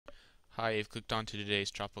Hi, you've clicked on to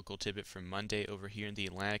today's tropical tidbit for Monday over here in the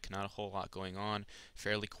Atlantic. Not a whole lot going on,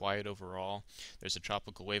 fairly quiet overall. There's a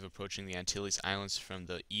tropical wave approaching the Antilles Islands from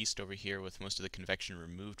the east over here with most of the convection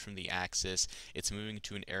removed from the axis. It's moving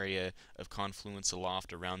to an area of confluence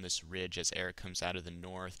aloft around this ridge as air comes out of the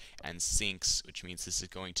north and sinks, which means this is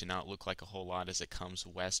going to not look like a whole lot as it comes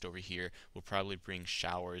west over here. Will probably bring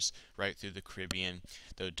showers right through the Caribbean,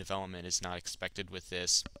 though development is not expected with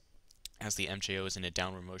this, as the MJO is in a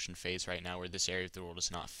downward motion phase right now where this area of the world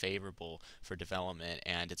is not favorable for development,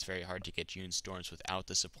 and it's very hard to get June storms without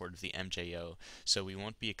the support of the MJO. So we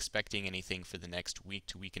won't be expecting anything for the next week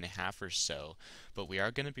to week and a half or so, but we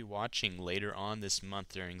are going to be watching later on this month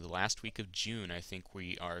during the last week of June. I think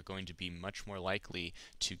we are going to be much more likely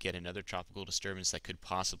to get another tropical disturbance that could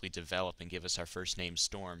possibly develop and give us our first named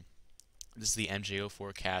storm. This is the MJO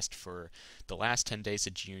forecast for the last 10 days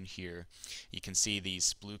of June here. You can see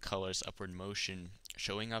these blue colors, upward motion,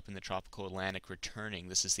 showing up in the tropical Atlantic, returning.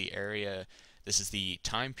 This is the area, this is the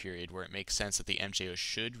time period where it makes sense that the MJO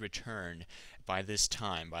should return by this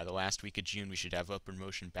time. By the last week of June, we should have upward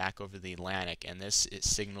motion back over the Atlantic, and this is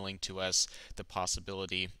signaling to us the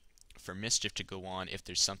possibility for mischief to go on if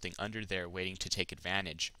there's something under there waiting to take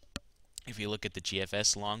advantage. If you look at the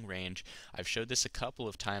GFS long range, I've showed this a couple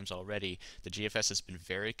of times already. The GFS has been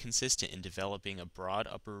very consistent in developing a broad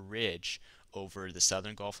upper ridge over the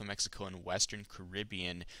southern Gulf of Mexico and western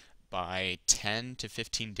Caribbean by 10 to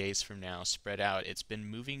 15 days from now, spread out. It's been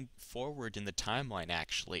moving forward in the timeline,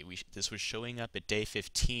 actually. This was showing up at day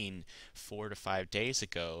 15 4 to 5 days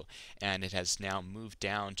ago, and it has now moved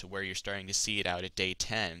down to where you're starting to see it out at day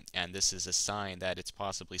 10, and this is a sign that it's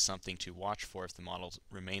possibly something to watch for if the model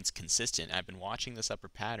remains consistent. I've been watching this upper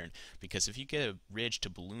pattern because if you get a ridge to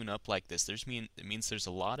balloon up like this, it means there's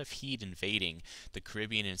a lot of heat invading the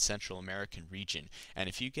Caribbean and Central American region, and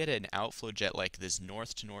if you get an outflow jet like this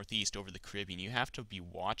north to northeast over the Caribbean, you have to be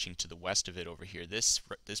watching to the west of it over here. This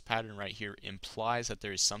pattern right here implies that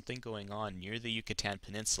there is something going on near the Yucatan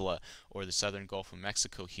Peninsula or the southern Gulf of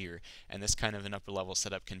Mexico here, and this kind of an upper level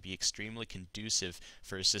setup can be extremely conducive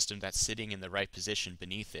for a system that's sitting in the right position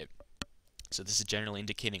beneath it. So this is generally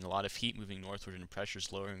indicating a lot of heat moving northward and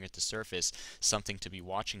pressures lowering at the surface, something to be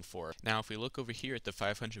watching for. Now if we look over here at the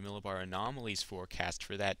 500 millibar anomalies forecast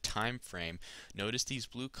for that time frame, notice these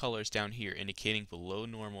blue colors down here indicating below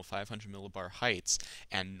normal 500 millibar heights,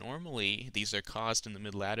 and normally these are caused in the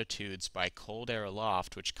mid-latitudes by cold air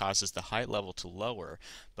aloft, which causes the height level to lower.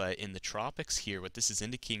 But in the tropics here, what this is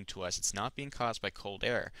indicating to us, it's not being caused by cold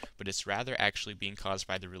air, but it's rather actually being caused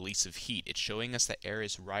by the release of heat. It's showing us that air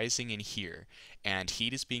is rising in here, and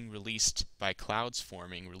heat is being released by clouds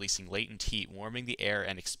forming, releasing latent heat, warming the air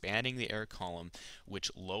and expanding the air column, which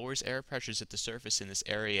lowers air pressures at the surface in this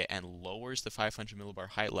area and lowers the 500 millibar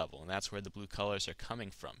height level, and that's where the blue colors are coming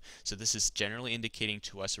from. So this is generally indicating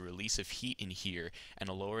to us a release of heat in here and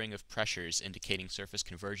a lowering of pressures, indicating surface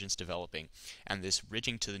convergence developing. And this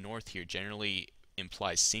ridging to the north here generally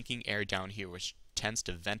implies sinking air down here, which tends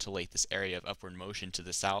to ventilate this area of upward motion to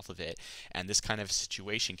the south of it, and this kind of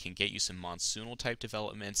situation can get you some monsoonal type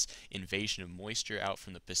developments, invasion of moisture out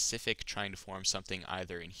from the Pacific trying to form something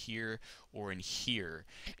either in here or in here,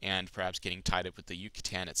 and perhaps getting tied up with the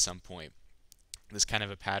Yucatan at some point. This kind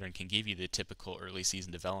of a pattern can give you the typical early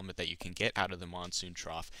season development that you can get out of the monsoon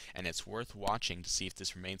trough, and it's worth watching to see if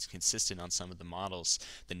this remains consistent on some of the models.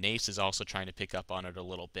 The NAICE is also trying to pick up on it a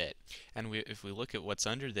little bit. And if we look at what's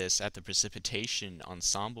under this at the precipitation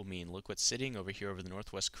ensemble mean, look what's sitting over here over the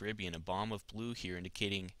northwest Caribbean, a bomb of blue here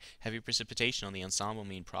indicating heavy precipitation on the ensemble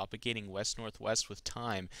mean, propagating west-northwest with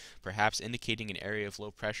time, perhaps indicating an area of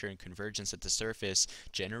low pressure and convergence at the surface,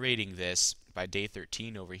 generating this by day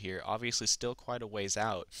 13 over here. Obviously still quite a ways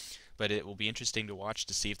out, but it will be interesting to watch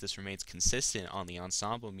to see if this remains consistent on the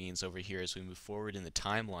ensemble means over here as we move forward in the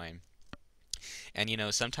timeline. And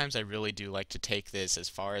sometimes I really do like to take this as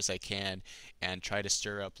far as I can and try to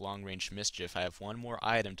stir up long-range mischief. I have one more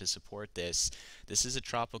item to support this. This is a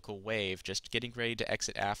tropical wave just getting ready to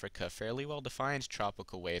exit Africa. Fairly well-defined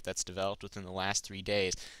tropical wave that's developed within the last 3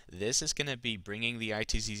 days. This is going to be bringing the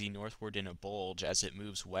ITZZ northward in a bulge as it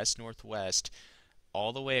moves west-northwest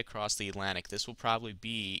all the way across the Atlantic. This will probably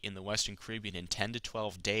be in the Western Caribbean in 10 to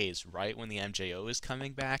 12 days, right when the MJO is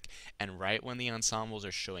coming back and right when the ensembles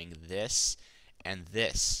are showing this and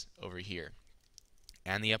this over here.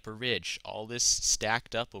 And the upper ridge, all this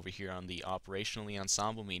stacked up over here on the operationally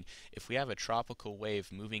ensemble mean. If we have a tropical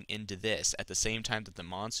wave moving into this at the same time that the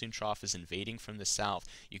monsoon trough is invading from the south,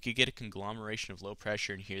 you could get a conglomeration of low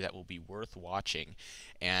pressure in here that will be worth watching.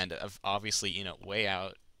 And obviously, way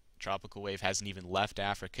out, tropical wave hasn't even left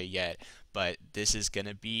Africa yet, but this is going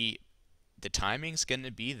to be the timing's going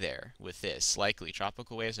to be there with this. Likely,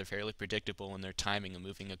 tropical waves are fairly predictable in their timing of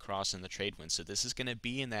moving across in the trade wind, so this is going to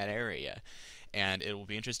be in that area, and it will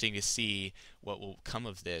be interesting to see what will come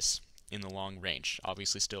of this in the long range.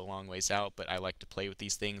 Obviously still a long ways out, but I like to play with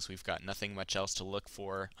these things. We've got nothing much else to look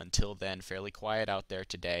for until then. Fairly quiet out there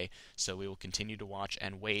today, so we will continue to watch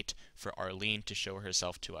and wait for Arlene to show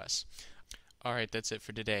herself to us. Alright, that's it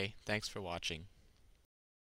for today. Thanks for watching.